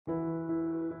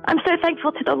I'm so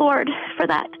thankful to the Lord for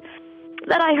that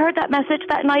I heard that message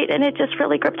that night, and it just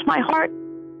really gripped my heart.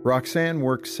 Roxanne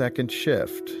worked second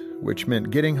shift, which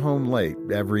meant getting home late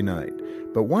every night.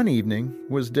 But one evening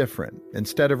was different.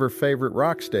 Instead of her favorite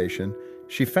rock station,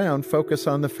 she found Focus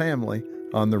on the Family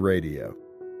on the radio.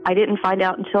 I didn't find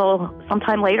out until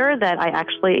sometime later that I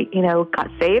actually, got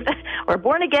saved or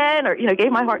born again or,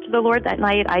 gave my heart to the Lord that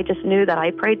night. I just knew that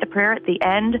I prayed the prayer at the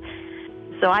end.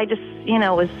 So I just,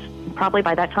 was probably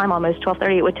by that time, almost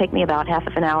 12:30, it would take me about half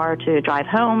of an hour to drive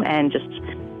home, and just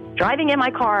driving in my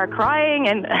car, crying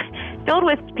and filled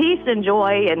with peace and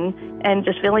joy and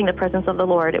just feeling the presence of the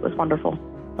Lord. It was wonderful.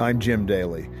 I'm Jim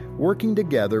Daly. Working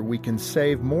together, we can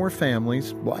save more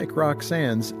families like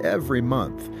Roxanne's every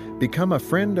month. Become a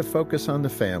friend of Focus on the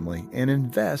Family and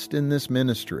invest in this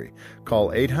ministry.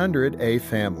 Call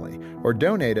 800-A-FAMILY or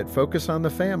donate at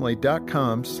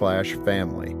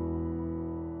focusonthefamily.com/family.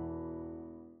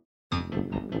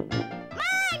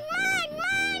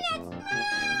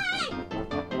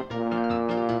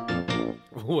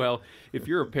 Well, if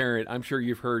you're a parent, I'm sure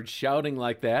you've heard shouting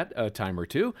like that a time or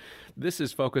two. This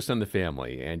is Focus on the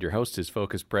Family, and your host is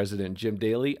Focus President Jim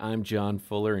Daly. I'm John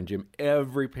Fuller, and Jim,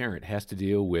 every parent has to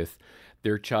deal with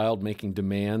their child making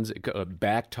demands,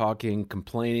 back-talking,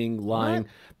 complaining, lying.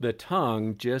 What? The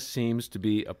tongue just seems to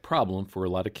be a problem for a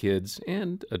lot of kids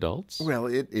and adults. Well,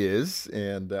 it is,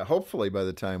 and hopefully by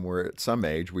the time we're at some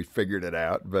age, we figured it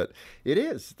out. But it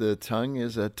is. The tongue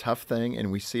is a tough thing,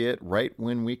 and we see it right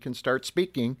when we can start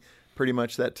speaking. Pretty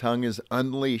much that tongue is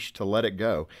unleashed to let it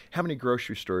go. How many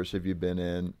grocery stores have you been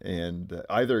in, and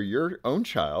either your own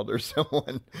child or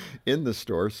someone in the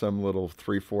store, some little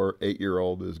 3, 4,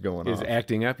 8-year-old is going off? Is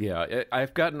acting up, yeah.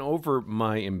 I've gotten over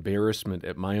my embarrassment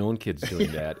at my own kids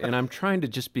doing that, and I'm trying to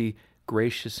just be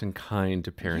gracious and kind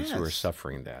to parents who are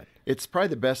suffering that. It's probably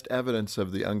the best evidence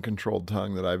of the uncontrolled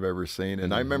tongue that I've ever seen.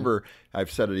 And I remember, I've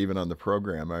said it even on the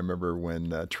program, I remember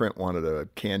when Trent wanted a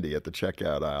candy at the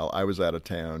checkout aisle. I was out of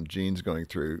town, Jean's going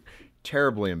through,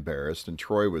 terribly embarrassed, and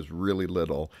Troy was really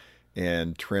little.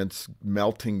 And Trent's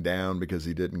melting down because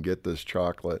he didn't get this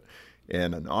chocolate.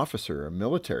 And an officer, a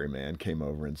military man, came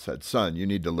over and said, "Son, you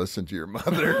need to listen to your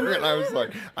mother." And I was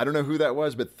like, I don't know who that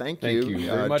was, but thank you.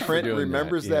 Very much Trent for doing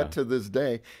remembers that, that to this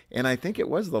day. And I think it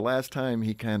was the last time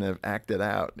he kind of acted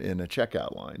out in a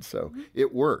checkout line. So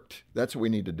it worked. That's what we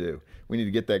need to do. We need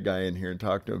to get that guy in here and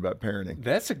talk to him about parenting.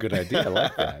 That's a good idea. I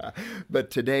like that. But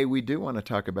today we do want to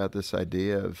talk about this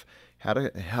idea of how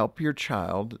to help your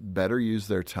child better use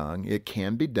their tongue. It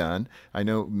can be done. I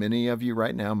know many of you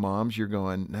right now, moms, you're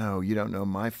going, "No, you don't know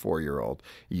my 4-year-old."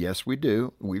 Yes, we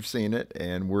do. We've seen it,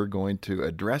 and we're going to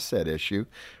address that issue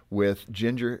with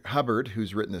Ginger Hubbard,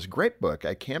 who's written this great book.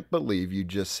 I Can't Believe You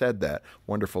Just Said That.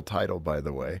 Wonderful title, by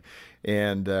the way.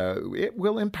 And it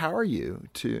will empower you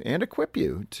and equip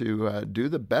you to do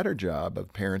the better job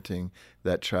of parenting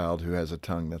that child who has a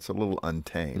tongue that's a little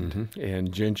untamed. Mm-hmm.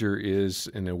 And Ginger is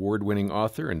an award-winning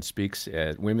author and speaks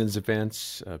at women's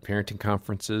events, parenting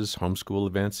conferences, homeschool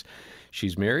events.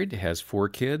 She's married, has 4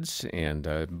 kids, and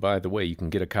by the way, you can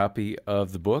get a copy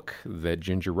of the book that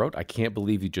Ginger wrote. I Can't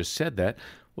Believe You Just Said That.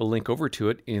 We'll link over to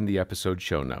it in the episode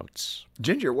show notes.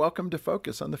 Ginger, welcome to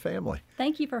Focus on the Family.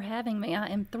 Thank you for having me. I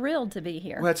am thrilled to be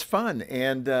here. Well, it's fun.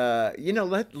 And,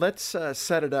 let's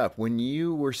set it up. When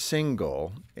you were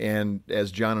single, and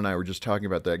as John and I were just talking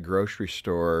about that grocery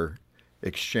store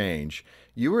exchange,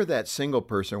 you were that single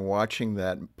person watching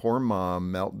that poor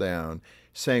mom melt down,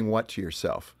 saying what to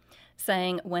yourself?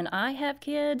 Saying, when I have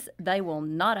kids, they will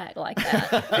not act like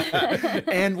that.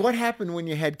 And what happened when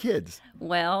you had kids?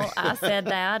 Well, I said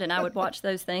that, and I would watch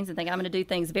those things and think I'm going to do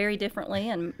things very differently,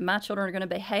 and my children are going to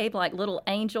behave like little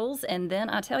angels. And then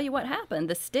I tell you what happened.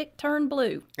 The stick turned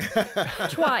blue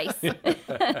twice.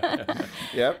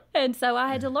 Yep. And so I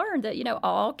had to learn that,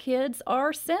 all kids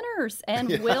are sinners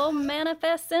and will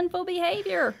manifest sinful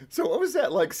behavior. So what was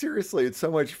that like? Seriously, it's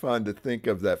so much fun to think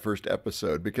of that first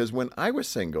episode, because when I was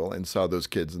single and saw those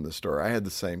kids in the store, I had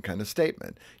the same kind of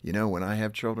statement. When I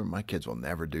have children, my kids will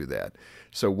never do that.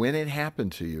 So when it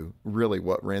happened to you, really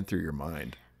what ran through your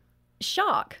mind?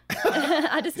 Shock.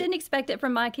 I just didn't expect it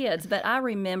from my kids. But I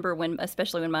remember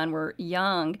especially when mine were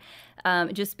young,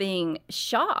 just being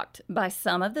shocked by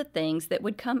some of the things that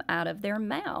would come out of their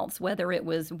mouths, whether it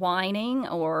was whining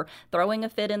or throwing a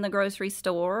fit in the grocery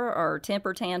store or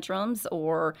temper tantrums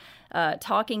or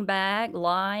talking back,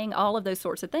 lying, all of those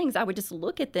sorts of things. I would just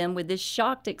look at them with this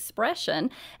shocked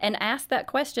expression and ask that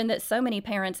question that so many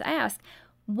parents ask: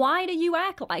 why do you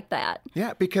act like that?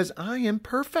 Yeah, because I am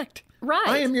perfect. Right.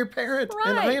 I am your parent,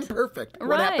 and I am perfect.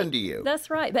 What happened to you? That's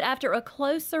right. But after a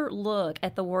closer look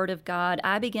at the Word of God,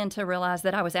 I began to realize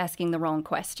that I was asking the wrong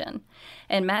question.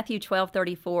 In Matthew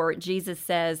 12:34, Jesus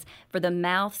says, "For the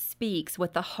mouth speaks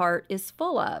what the heart is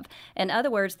full of." In other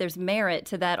words, there's merit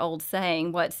to that old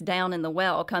saying, what's down in the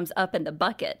well comes up in the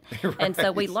bucket. Right. And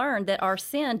so we learned that our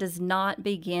sin does not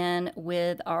begin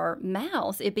with our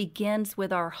mouths. It begins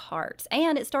with our hearts.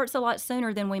 And it starts a lot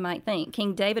sooner than we might think.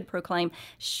 King David proclaimed,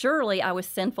 "Surely I was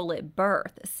sinful at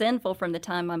birth, sinful from the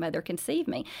time my mother conceived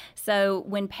me." So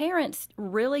when parents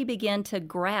really begin to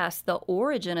grasp the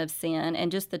origin of sin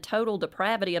and just the total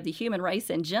depravity of the human race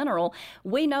in general,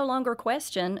 we no longer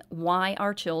question why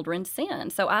our children sin.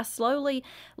 So I slowly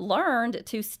learned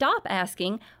to stop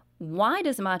asking, why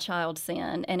does my child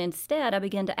sin? And instead, I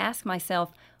began to ask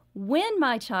myself, when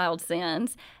my child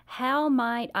sins, how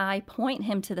might I point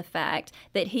him to the fact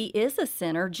that he is a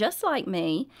sinner just like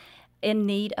me, in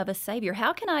need of a Savior?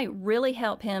 How can I really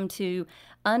help him to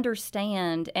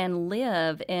understand and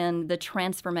live in the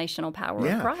transformational power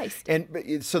of Christ?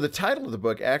 And so the title of the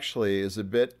book actually is a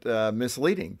bit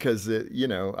misleading because,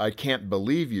 I can't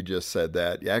believe you just said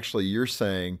that. Actually, you're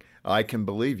saying, I can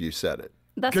believe you said it.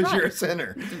 That's right. Because you're a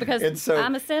sinner. Because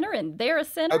I'm a sinner and they're a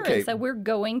sinner, and so we're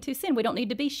going to sin. We don't need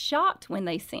to be shocked when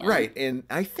they sin. Right, and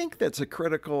I think that's a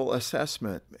critical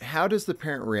assessment. How does the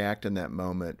parent react in that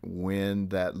moment when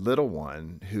that little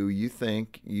one who you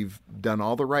think you've done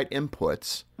all the right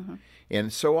inputs,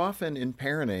 and so often in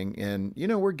parenting, and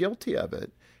we're guilty of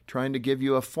it, trying to give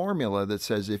you a formula that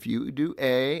says if you do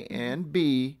A and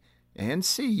B and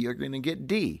C, you're going to get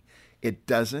D. It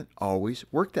doesn't always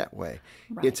work that way.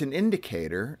 Right. It's an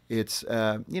indicator. It's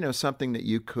something that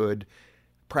you could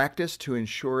practice to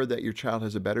ensure that your child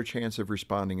has a better chance of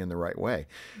responding in the right way.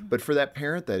 Mm-hmm. But for that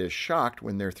parent that is shocked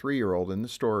when their 3-year-old in the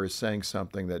store is saying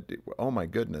something that, oh my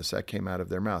goodness, that came out of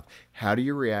their mouth, how do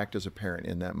you react as a parent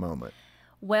in that moment?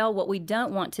 Well, what we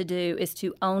don't want to do is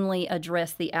to only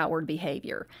address the outward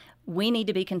behavior. We need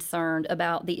to be concerned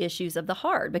about the issues of the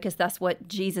heart, because that's what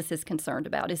Jesus is concerned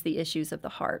about, is the issues of the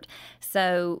heart.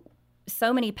 So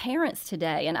many parents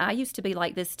today, and I used to be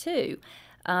like this too,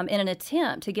 in an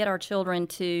attempt to get our children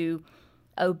to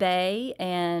obey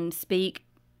and speak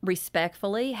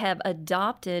respectfully, have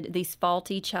adopted these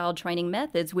faulty child training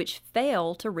methods which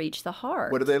fail to reach the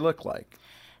heart. What do they look like?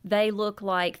 They look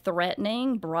like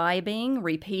threatening, bribing,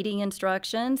 repeating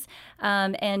instructions,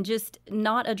 and just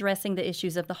not addressing the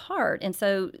issues of the heart. And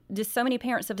so just so many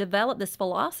parents have developed this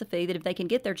philosophy that if they can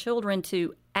get their children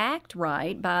to act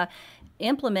right by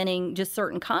implementing just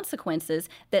certain consequences,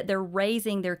 that they're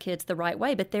raising their kids the right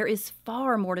way. But there is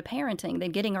far more to parenting than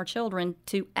getting our children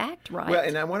to act right. Well,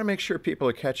 and I want to make sure people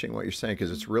are catching what you're saying, because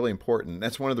it's really important.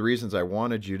 That's one of the reasons I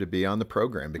wanted you to be on the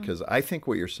program, because I think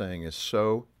what you're saying is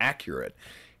so accurate.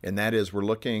 And that is, we're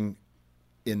looking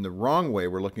in the wrong way.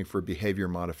 We're looking for behavior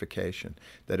modification.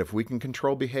 That if we can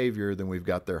control behavior, then we've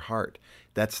got their heart.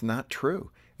 That's not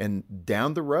true. And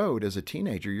down the road, as a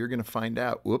teenager, you're going to find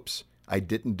out, whoops, I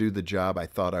didn't do the job I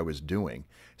thought I was doing.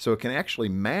 So it can actually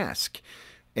mask.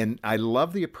 And I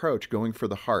love the approach, going for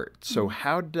the heart. So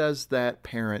how does that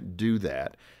parent do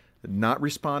that? Not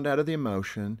respond out of the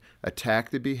emotion,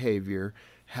 attack the behavior.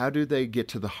 How do they get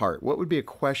to the heart? What would be a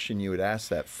question you would ask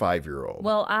that 5-year-old?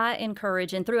 Well, I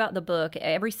encourage, and throughout the book,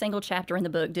 every single chapter in the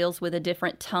book deals with a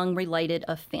different tongue-related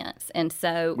offense. And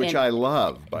so, which I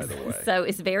love, by the way. So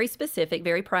it's very specific,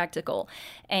 very practical.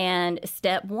 And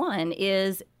step 1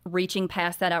 is reaching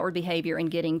past that outward behavior and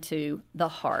getting to the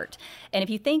heart. And if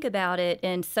you think about it,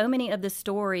 in so many of the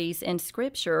stories in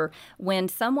Scripture, when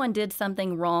someone did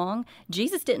something wrong,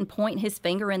 Jesus didn't point his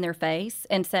finger in their face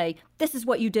and say, this is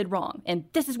what you did wrong, and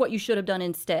this is what you should have done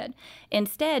instead.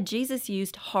 Instead, Jesus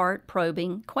used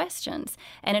heart-probing questions.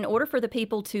 And in order for the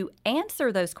people to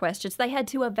answer those questions, they had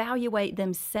to evaluate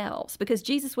themselves, because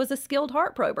Jesus was a skilled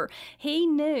heart prober. He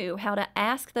knew how to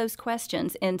ask those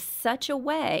questions in such a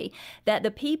way that the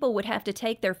people would have to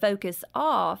take their focus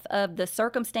off of the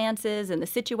circumstances and the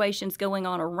situations going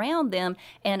on around them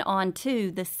and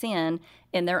onto the sin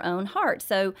in their own heart.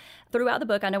 So throughout the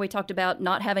book, I know we talked about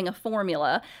not having a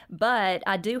formula, but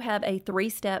I do have a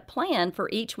 3-step plan for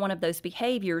each one of those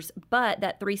behaviors. But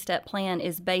that 3-step plan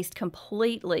is based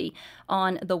completely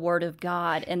on the Word of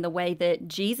God and the way that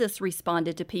Jesus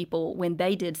responded to people when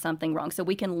they did something wrong, so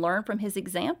we can learn from his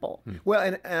example. Well,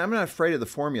 and I'm not afraid of the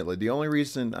formula. The only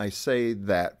reason I say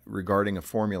that regarding a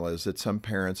formula is that some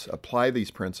parents apply these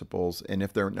principles, and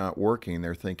if they're not working,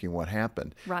 they're thinking, what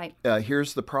happened? Right.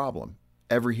 Here's the problem.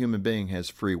 Every human being has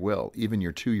free will, even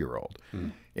your 2-year-old.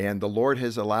 And the Lord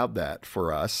has allowed that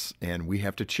for us, and we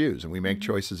have to choose, and we make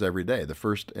choices every day. The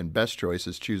first and best choice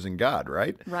is choosing God,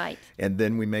 right? Right. And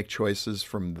then we make choices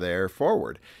from there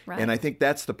forward. Right. And I think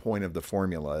that's the point of the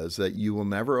formula, is that you will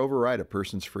never override a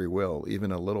person's free will,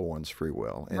 even a little one's free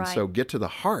will. And so get to the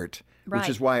heart, which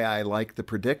is why I like the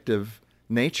predictive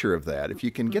nature of that. If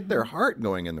you can get their heart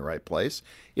going in the right place,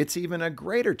 it's even a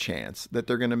greater chance that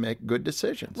they're going to make good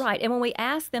decisions. Right. And when we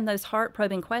ask them those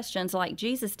heart-probing questions like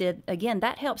Jesus did, again,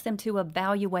 that helps them to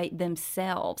evaluate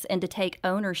themselves and to take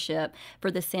ownership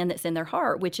for the sin that's in their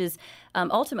heart, which is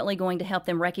ultimately going to help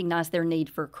them recognize their need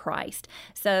for Christ.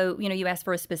 So, you ask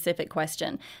for a specific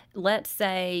question. Let's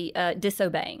say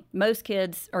disobeying. Most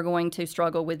kids are going to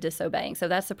struggle with disobeying, so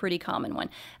that's a pretty common one.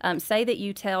 Say that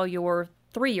you tell your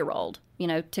 3-year-old,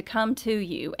 to come to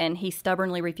you, and he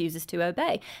stubbornly refuses to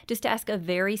obey. Just ask a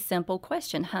very simple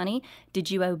question. Honey, did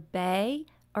you obey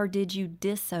or did you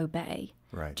disobey?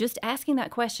 Right. Just asking that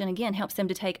question, again, helps them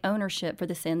to take ownership for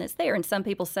the sin that's there. And some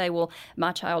people say, well,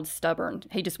 my child's stubborn.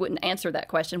 He just wouldn't answer that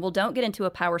question. Well, don't get into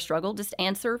a power struggle. Just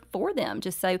answer for them.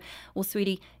 Just say, well,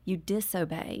 sweetie, you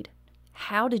disobeyed.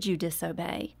 How did you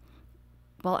disobey?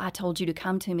 Well, I told you to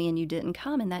come to me and you didn't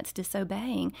come, and that's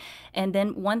disobeying. And then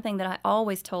one thing that I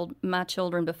always told my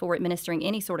children before administering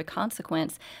any sort of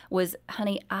consequence was,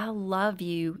 honey, I love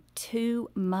you too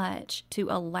much to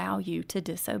allow you to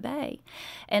disobey.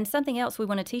 And something else we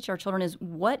want to teach our children is,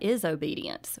 what is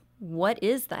obedience? What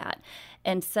is that?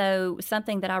 And so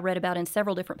something that I read about in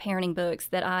several different parenting books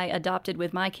that I adopted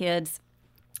with my kids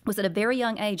was at a very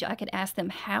young age, I could ask them,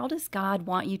 how does God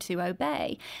want you to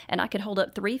obey? And I could hold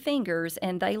up 3 fingers,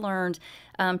 and they learned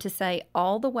to say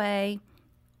all the way,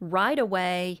 right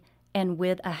away, and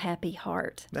with a happy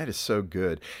heart. That is so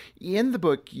good. In the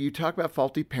book, you talk about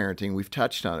faulty parenting. We've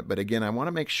touched on it. But again, I want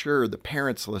to make sure the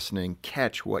parents listening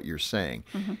catch what you're saying.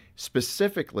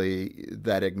 Specifically,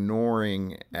 that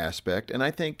ignoring aspect. And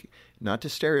I think, not to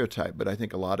stereotype, but I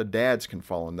think a lot of dads can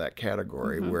fall in that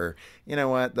category where, you know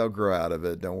what, they'll grow out of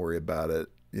it. Don't worry about it.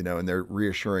 And they're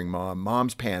reassuring mom.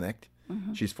 Mom's panicked.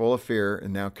 She's full of fear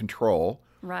and now control.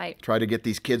 Right. Try to get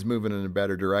these kids moving in a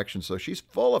better direction. So she's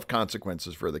full of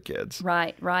consequences for the kids.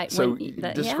 Right. So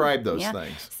describe those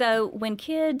things. So when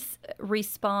kids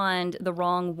respond the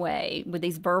wrong way with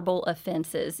these verbal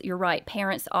offenses, you're right,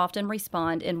 parents often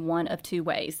respond in one of 2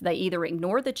 ways. They either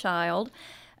ignore the child,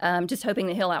 just hoping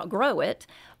that he'll outgrow it,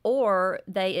 or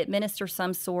they administer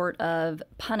some sort of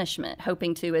punishment,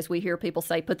 hoping to, as we hear people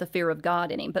say, put the fear of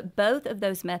God in him. But both of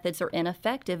those methods are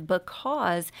ineffective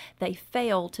because they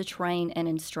fail to train and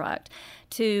instruct.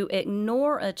 To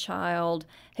ignore a child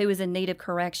who is in need of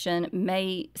correction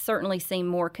may certainly seem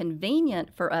more convenient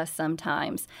for us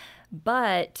sometimes,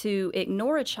 but to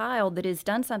ignore a child that has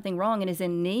done something wrong and is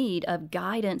in need of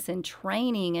guidance and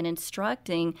training and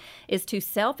instructing is to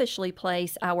selfishly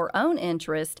place our own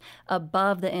interest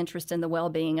above the interest in the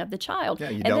well-being of the child. Yeah,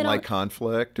 you don't like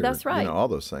conflict or that's right. All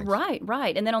those things.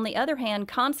 Right. And then on the other hand,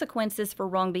 consequences for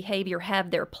wrong behavior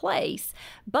have their place,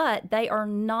 but they are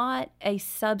not a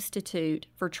substitute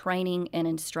for training and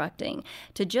instructing.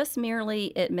 To just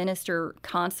merely administer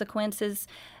consequences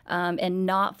and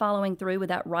not following through with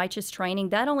that righteous training,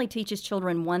 that only teaches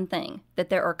children one thing, that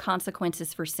there are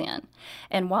consequences for sin.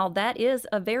 And while that is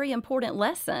a very important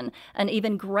lesson, an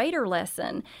even greater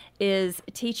lesson is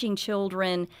teaching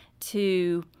children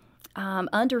to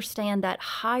understand that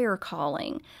higher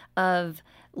calling of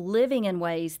living in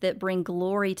ways that bring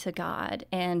glory to God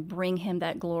and bring him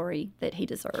that glory that he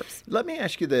deserves. Let me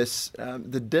ask you this,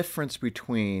 the difference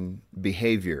between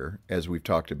behavior, as we've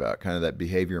talked about, kind of that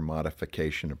behavior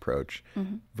modification approach,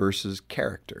 versus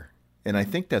character. And I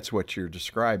think that's what you're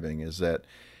describing, is that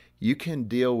you can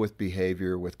deal with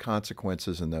behavior, with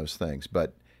consequences and those things,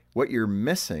 but what you're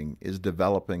missing is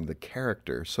developing the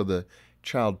character so the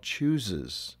child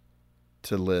chooses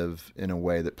to live in a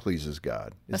way that pleases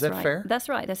God. Is that fair? That's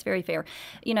right. That's very fair.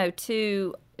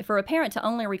 For a parent to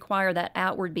only require that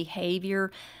outward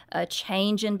behavior, a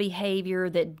change in behavior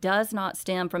that does not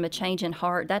stem from a change in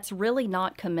heart, that's really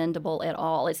not commendable at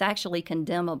all. It's actually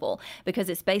condemnable because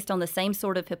it's based on the same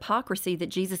sort of hypocrisy that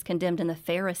Jesus condemned in the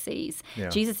Pharisees. Yeah.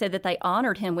 Jesus said that they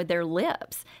honored him with their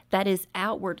lips, that is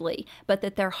outwardly, but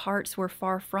that their hearts were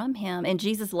far from him. And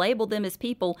Jesus labeled them as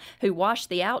people who washed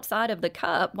the outside of the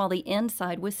cup while the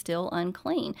inside was still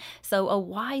unclean. So a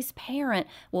wise parent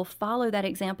will follow that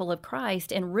example of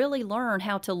Christ and really learn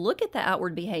how to look at the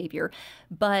outward behavior,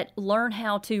 but learn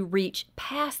how to reach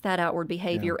past that outward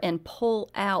behavior and pull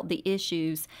out the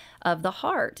issues of the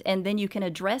heart. And then you can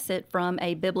address it from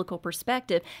a biblical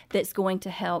perspective that's going to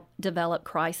help develop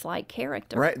Christ-like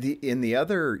character. Right. In the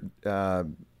other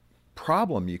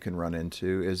problem you can run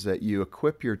into is that you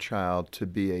equip your child to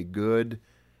be a good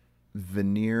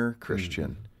veneer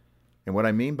Christian. And what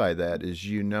I mean by that is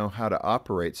you know how to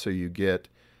operate so you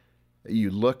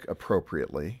look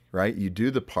appropriately, right? You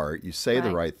do the part, you say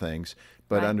the right things,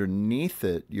 but underneath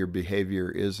it, your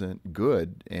behavior isn't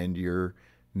good and you're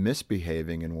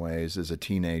misbehaving in ways as a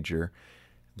teenager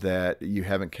that you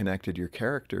haven't connected your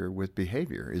character with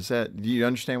behavior. Do you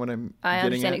understand what I'm I getting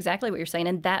understand at? exactly what you're saying,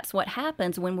 and that's what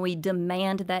happens when we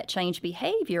demand that change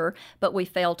behavior, but we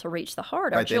fail to reach the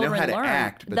heart. Our children they know how learn to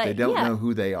act, but they don't know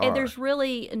who they are. And there's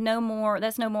really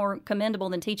that's no more commendable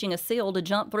than teaching a seal to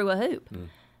jump through a hoop.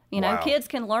 You know, kids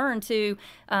can learn to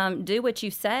do what you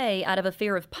say out of a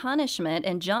fear of punishment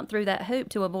and jump through that hoop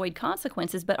to avoid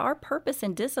consequences. But our purpose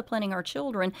in disciplining our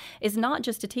children is not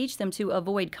just to teach them to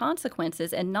avoid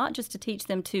consequences and not just to teach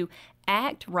them to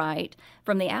act right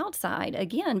from the outside,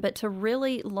 again, but to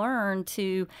really learn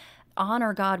to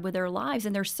honor God with their lives.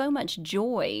 And there's so much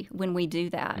joy when we do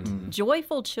that.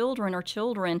 Joyful children are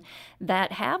children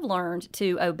that have learned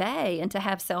to obey and to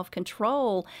have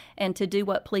self-control and to do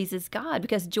what pleases God.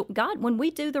 Because God, when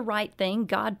we do the right thing,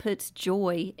 God puts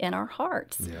joy in our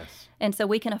hearts. Yes. And so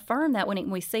we can affirm that when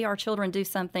we see our children do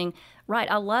something right.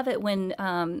 I love it when,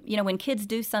 when kids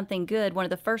do something good, one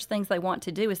of the first things they want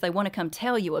to do is they want to come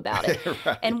tell you about it.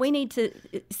 And we need to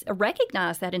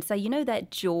recognize that and say,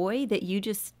 that joy that you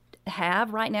just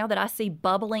have right now that I see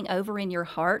bubbling over in your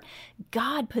heart,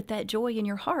 God put that joy in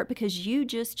your heart because you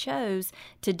just chose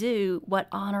to do what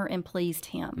honor and pleased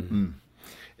Him.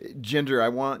 Ginger, I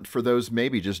want for those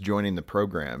maybe just joining the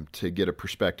program to get a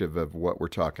perspective of what we're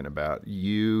talking about.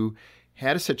 You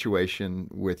had a situation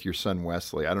with your son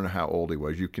Wesley. I don't know how old he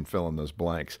was. You can fill in those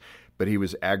blanks. But he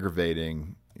was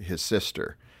aggravating his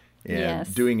sister.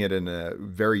 And doing it in a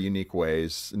very unique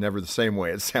ways, never the same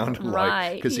way it sounded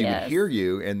like, because he would hear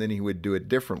you and then he would do it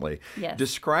differently.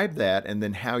 Describe that and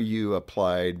then how you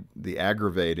applied the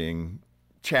aggravating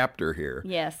chapter here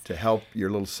to help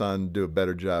your little son do a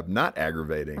better job not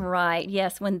aggravating. Right.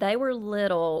 Yes. When they were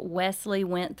little, Wesley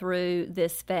went through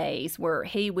this phase where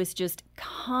he was just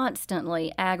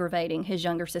constantly aggravating his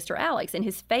younger sister, Alex. And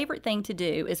his favorite thing to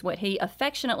do is what he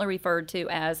affectionately referred to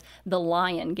as the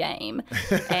lion game.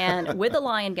 And with the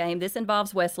lion game, this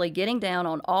involves Wesley getting down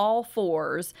on all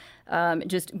fours,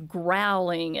 just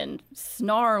growling and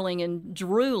snarling and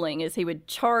drooling as he would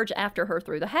charge after her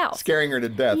through the house. Scaring her to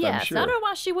death, yes, I'm sure. I don't know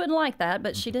why she wouldn't like that,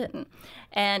 but she didn't.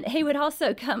 And he would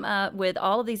also come up with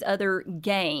all of these other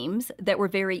games that were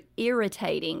very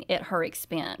irritating at her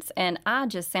expense. And I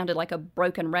just sounded like a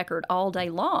broken record all day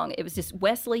long. It was just,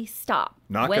 Wesley, stop.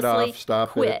 Knock it off, stop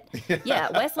quit. it. Yeah,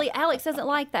 Wesley, Alex doesn't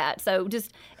like that. So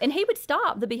and he would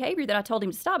stop the behavior that I told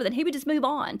him to stop, but then he would just move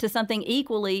on to something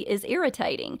equally as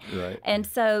irritating. Right. And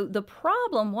so the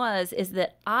problem is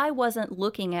that I wasn't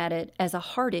looking at it as a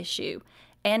heart issue.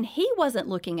 And he wasn't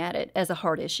looking at it as a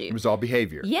heart issue. It was all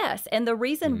behavior. Yes, and the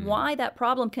reason why that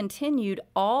problem continued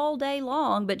all day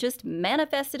long but just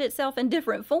manifested itself in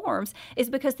different forms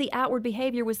is because the outward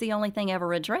behavior was the only thing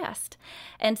ever addressed.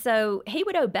 And so he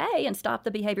would obey and stop the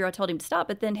behavior I told him to stop,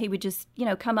 but then he would just,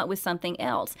 come up with something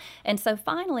else. And so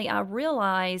finally I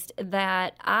realized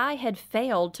that I had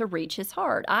failed to reach his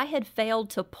heart. I had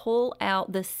failed to pull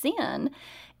out the sin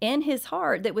in his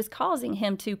heart that was causing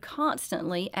him to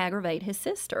constantly aggravate his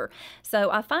sister.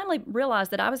 So I finally realized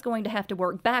that I was going to have to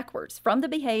work backwards from the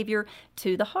behavior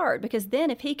to the heart, because then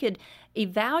if he could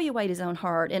evaluate his own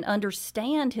heart and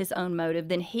understand his own motive,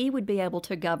 then he would be able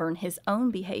to govern his own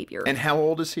behavior. And how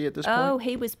old is he at this point? Oh,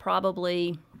 he was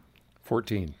probably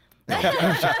 14. He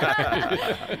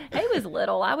was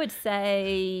little. I would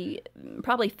say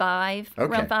probably 5,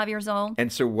 around 5 years old.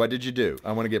 And so what did you do?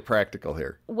 I want to get practical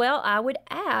here. Well, I would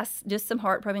ask just some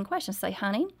heart-probing questions. Say,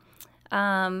 honey,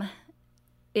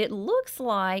 it looks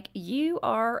like you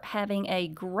are having a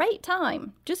great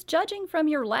time, just judging from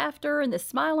your laughter and the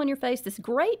smile on your face, this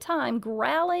great time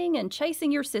growling and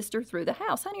chasing your sister through the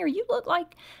house. Honey, are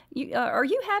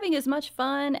you having as much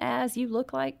fun as you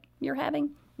look like you're having?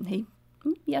 And he,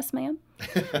 yes, ma'am.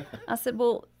 I said,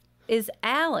 well, is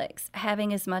Alex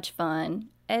having as much fun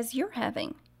as you're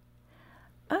having?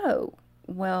 Oh,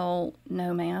 well,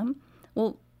 no, ma'am.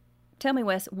 Well, tell me,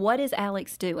 Wes, what is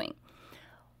Alex doing?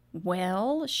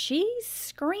 Well, she's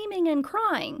screaming and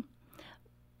crying.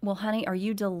 Well, honey, are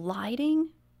you delighting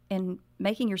in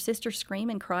making your sister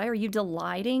scream and cry? Are you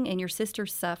delighting in your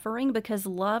sister's suffering? Because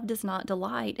love does not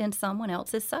delight in someone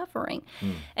else's suffering.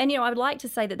 And, I would like to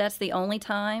say that that's the only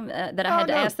time that I had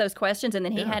to ask those questions, and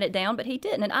then he had it down, but he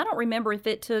didn't. And I don't remember if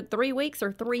it took 3 weeks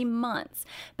or 3 months.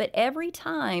 But every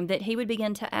time that he would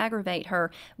begin to aggravate her,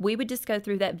 we would just go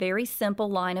through that very simple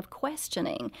line of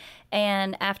questioning.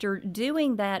 And after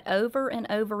doing that over and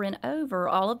over and over,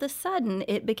 all of a sudden,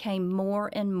 it became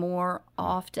more and more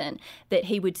often that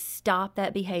he would stop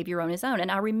that behavior on his own.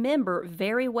 And I remember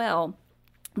very well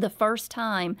the first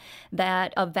time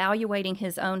that evaluating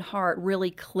his own heart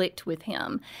really clicked with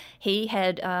him. He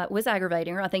was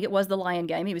aggravating her. I think it was the lion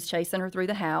game. He was chasing her through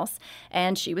the house,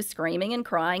 and she was screaming and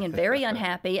crying and very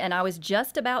unhappy, and I was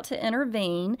just about to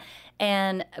intervene.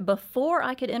 And before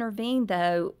I could intervene,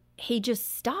 though, he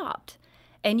just stopped.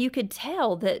 And you could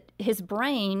tell that his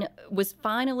brain was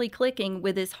finally clicking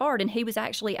with his heart, and he was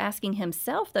actually asking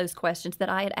himself those questions that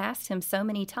I had asked him so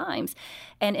many times.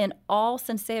 And in all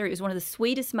sincerity, it was one of the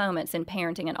sweetest moments in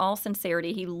parenting. In all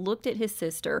sincerity, he looked at his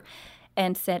sister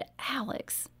and said,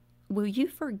 "Alex, will you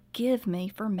forgive me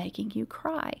for making you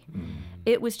cry?"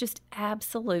 It was just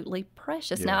absolutely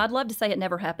precious. Now, I'd love to say it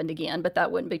never happened again, but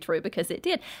that wouldn't be true because it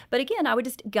did. But again, I would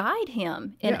just guide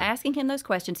him in asking him those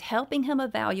questions, helping him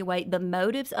evaluate the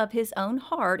motives of his own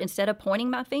heart instead of pointing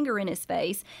my finger in his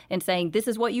face and saying, "This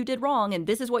is what you did wrong and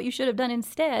this is what you should have done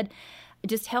instead."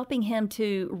 Just helping him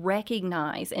to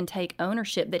recognize and take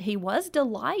ownership that he was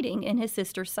delighting in his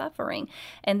sister's suffering.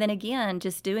 And then again,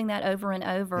 just doing that over and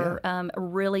over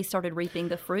really started reaping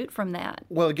the fruit from that.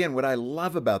 Well, again, what I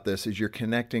love about this is you're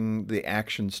connecting the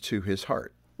actions to his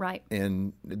heart. Right.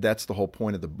 And that's the whole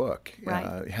point of the book,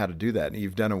 how to do that. And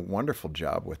you've done a wonderful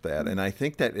job with that. And I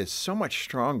think that is so much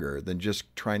stronger than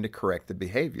just trying to correct the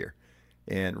behavior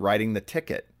and writing the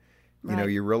ticket. You know,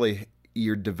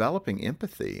 you're developing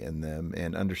empathy in them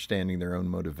and understanding their own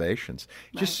motivations.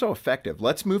 Just so effective.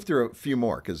 Let's move through a few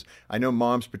more, because I know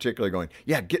moms particularly going,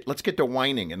 let's get to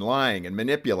whining and lying and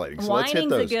manipulating. So let's hit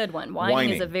those. Whining's a good one.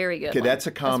 Whining is a very good one. That's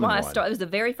a common one. It was the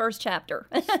very first chapter.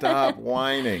 Stop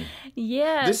whining.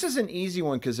 Yes. This is an easy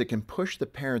one because it can push the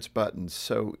parents' buttons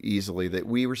so easily that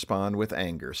we respond with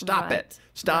anger. Stop it.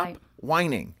 Stop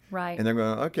whining. Right. And they're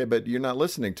going, okay, but you're not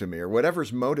listening to me, or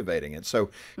whatever's motivating it.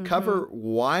 So cover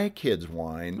why kids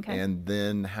whine and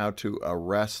then how to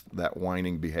arrest that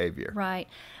whining behavior. Right.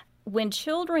 When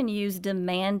children use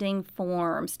demanding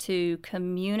forms to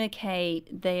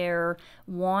communicate their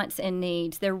wants and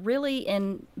needs, they're really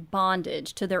in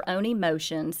bondage to their own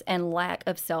emotions and lack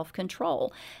of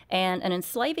self-control. And an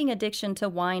enslaving addiction to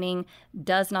whining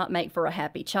does not make for a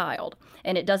happy child,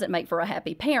 and it doesn't make for a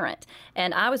happy parent.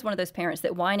 And I was one of those parents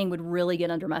that whining would really get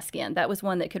under my skin. That was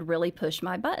one that could really push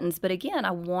my buttons. But again,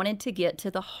 I wanted to get to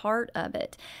the heart of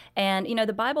it. And,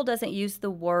 the Bible doesn't use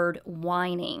the word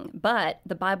whining, but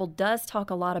the Bible does talk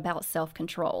a lot about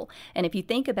self-control. And if you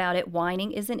think about it,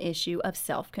 whining is an issue of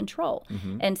self-control.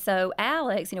 And so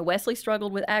Alex, Wesley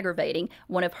struggled with aggravating.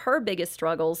 One of her biggest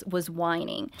struggles was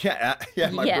whining.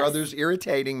 My brother's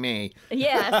irritating me.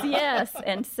 Yes.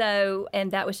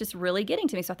 And that was just really getting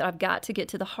to me. So I thought, I've got to get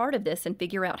to the heart of this and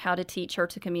figure out how to teach her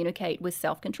to communicate with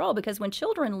self-control. Because when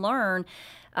children learn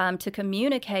to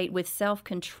communicate with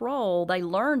self-control, they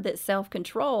learn that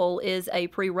self-control is a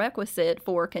prerequisite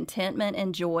for contentment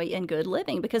and joy and good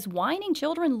living. Because whining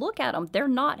children, look at them, they're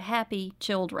not happy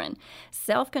children.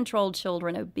 Self-controlled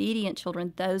children, obedient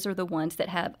children, those are the ones that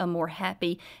have a more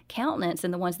happy countenance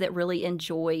and the ones that really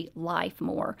enjoy life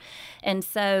more. And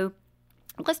so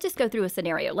let's just go through a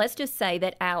scenario. Let's just say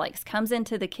that Alex comes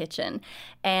into the kitchen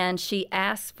and she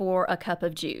asks for a cup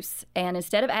of juice. And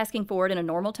instead of asking for it in a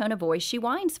normal tone of voice, she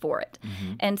whines for it.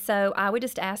 And so I would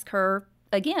just ask her,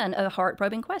 again, a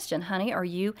heart-probing question. Honey, are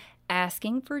you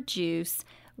asking for juice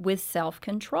with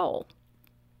self-control?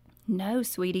 No,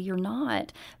 sweetie, you're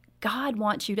not. God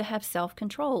wants you to have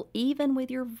self-control, even with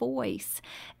your voice.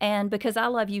 And because I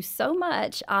love you so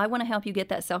much, I want to help you get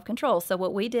that self-control. So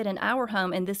what we did in our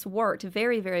home, and this worked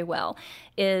very, very well,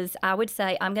 is I would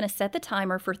say, I'm going to set the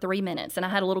timer for 3 minutes. And I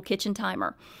had a little kitchen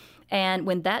timer. And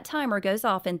when that timer goes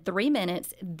off in 3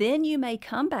 minutes, then you may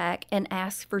come back and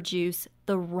ask for juice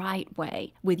the right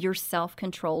way with your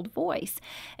self-controlled voice.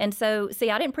 And so, see,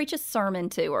 I didn't preach a sermon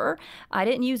to her. I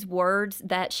didn't use words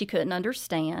that she couldn't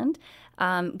understand.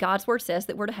 God's word says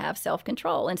that we're to have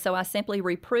self-control. And so I simply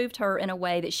reproved her in a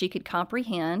way that she could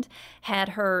comprehend, had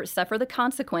her suffer the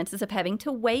consequences of having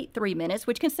to wait 3 minutes,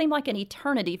 which can seem like an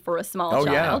eternity for a small child.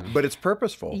 Oh, yeah, but it's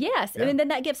purposeful. Yes, Yeah. and then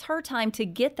that gives her time to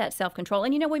get that self-control.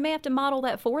 And, we may have to model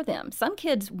that for them. Some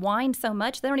kids whine so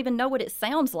much they don't even know what it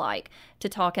sounds like to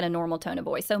talk in a normal tone of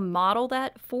voice. So model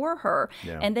that for her.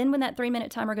 Yeah. And then when that 3-minute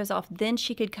timer goes off, then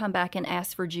she could come back and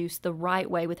ask for juice the right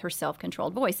way with her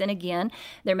self-controlled voice. And again,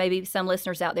 there may be some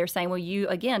listeners out there saying, well, you,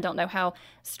 again, don't know how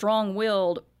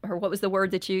strong-willed, or what was the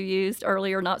word that you used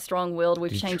earlier? Not strong-willed.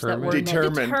 We've changed that word.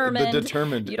 Determined. The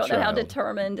determined You don't know how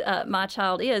determined my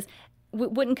child is.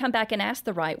 Wouldn't come back and ask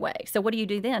the right way. So what do you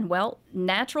do then? Well,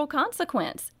 natural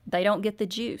consequence. They don't get the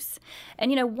juice.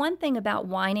 And one thing about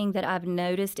whining that I've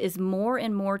noticed is more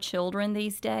and more children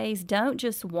these days don't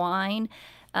just whine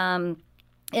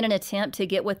in an attempt to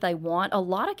get what they want. A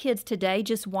lot of kids today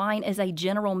just whine as a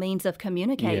general means of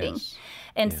communicating. Yes.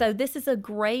 And so this is a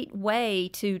great way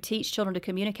to teach children to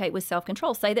communicate with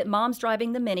self-control. Say that mom's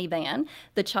driving the minivan,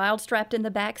 the child strapped in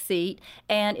the back seat,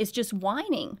 and is just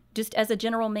whining, just as a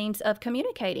general means of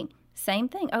communicating. Same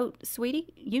thing. Oh,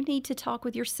 sweetie, you need to talk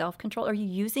with your self-control. Are you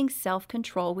using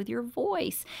self-control with your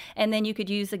voice? And then you could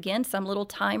use, again, some little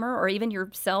timer or even your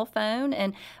cell phone.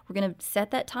 And we're going to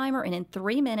set that timer. And in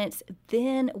 3 minutes,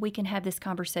 then we can have this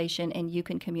conversation and you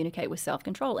can communicate with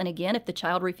self-control. And again, if the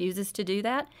child refuses to do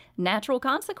that, natural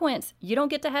consequence. You don't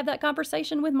get to have that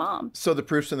conversation with mom. So the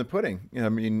proof's in the pudding. I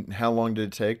mean, how long did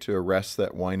it take to arrest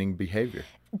that whining behavior?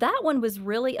 That one was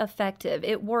really effective.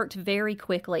 It worked very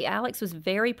quickly. Alex was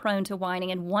very prone to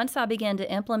whining. And once I began to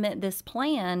implement this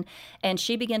plan and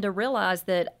she began to realize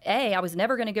that, A, I was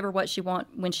never going to give her what she want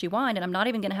when she whined, and I'm not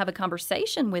even going to have a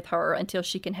conversation with her until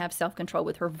she can have self-control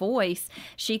with her voice,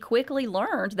 she quickly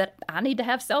learned that I need to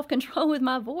have self-control with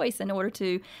my voice in order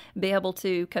to be able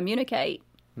to communicate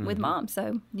with mom.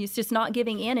 So it's just not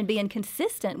giving in and being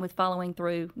consistent with following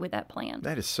through with that plan.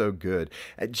 That is so good.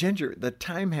 Ginger, the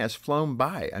time has flown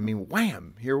by. I mean,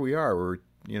 wham, here we are. We're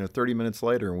 30 minutes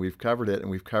later and we've covered it, and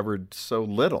we've covered so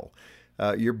little.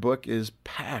 Your book is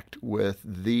packed with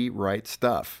the right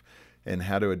stuff and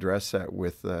how to address that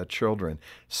with children.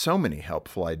 So many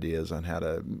helpful ideas on how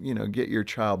to, get your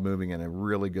child moving in a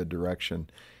really good direction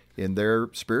in their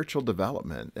spiritual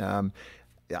development.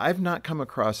 I've not come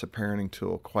across a parenting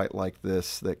tool quite like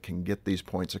this that can get these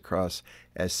points across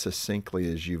as succinctly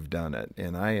as you've done it.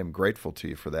 And I am grateful to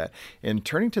you for that. And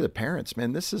turning to the parents,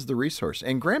 man, this is the resource.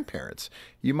 And grandparents,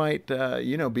 you might,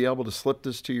 be able to slip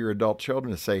this to your adult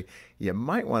children and say, you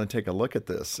might want to take a look at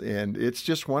this. And it's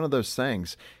just one of those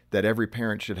things that every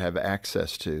parent should have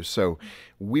access to. So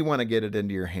we want to get it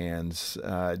into your hands.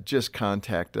 Just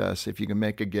contact us. If you can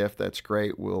make a gift, that's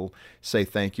great. We'll say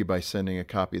thank you by sending a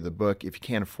copy of the book. If you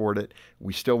can't afford it,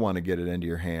 we still want to get it into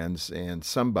your hands, and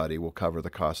somebody will cover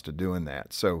the cost of doing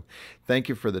that. So thank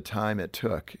you for the time it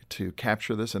took to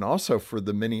capture this, and also for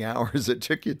the many hours it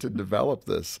took you to develop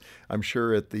this. I'm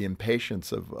sure at the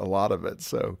impatience of a lot of it.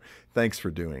 So thanks for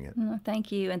doing it.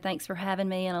 Thank you, and thanks for having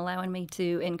me and allowing me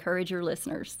to encourage your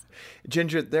listeners.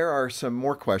 Ginger, there are some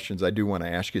more questions I do want to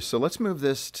ask you. So let's move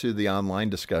this to the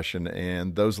online discussion,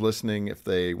 and those listening, if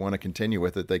they want to continue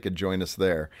with it, they could join us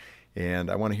there.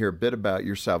 And I want to hear a bit about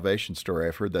your salvation story.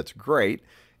 I've heard that's great.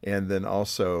 And then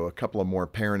also a couple of more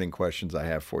parenting questions I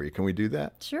have for you. Can we do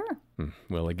that? Sure.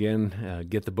 Well, again,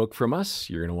 get the book from us.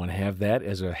 You're going to want to have that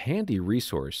as a handy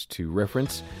resource to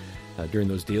reference during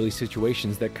those daily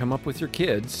situations that come up with your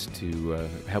kids to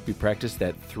help you practice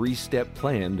that 3-step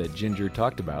plan that Ginger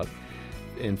talked about.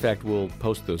 In fact, we'll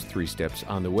post those 3 steps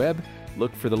on the web.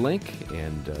 Look for the link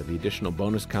and the additional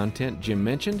bonus content Jim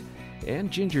mentioned,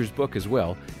 and Ginger's book as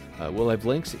well. We'll have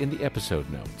links in the episode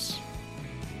notes.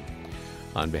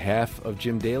 On behalf of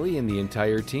Jim Daly and the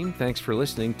entire team, thanks for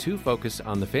listening to Focus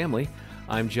on the Family.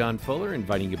 I'm John Fuller,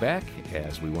 inviting you back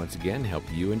as we once again help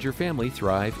you and your family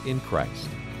thrive in Christ.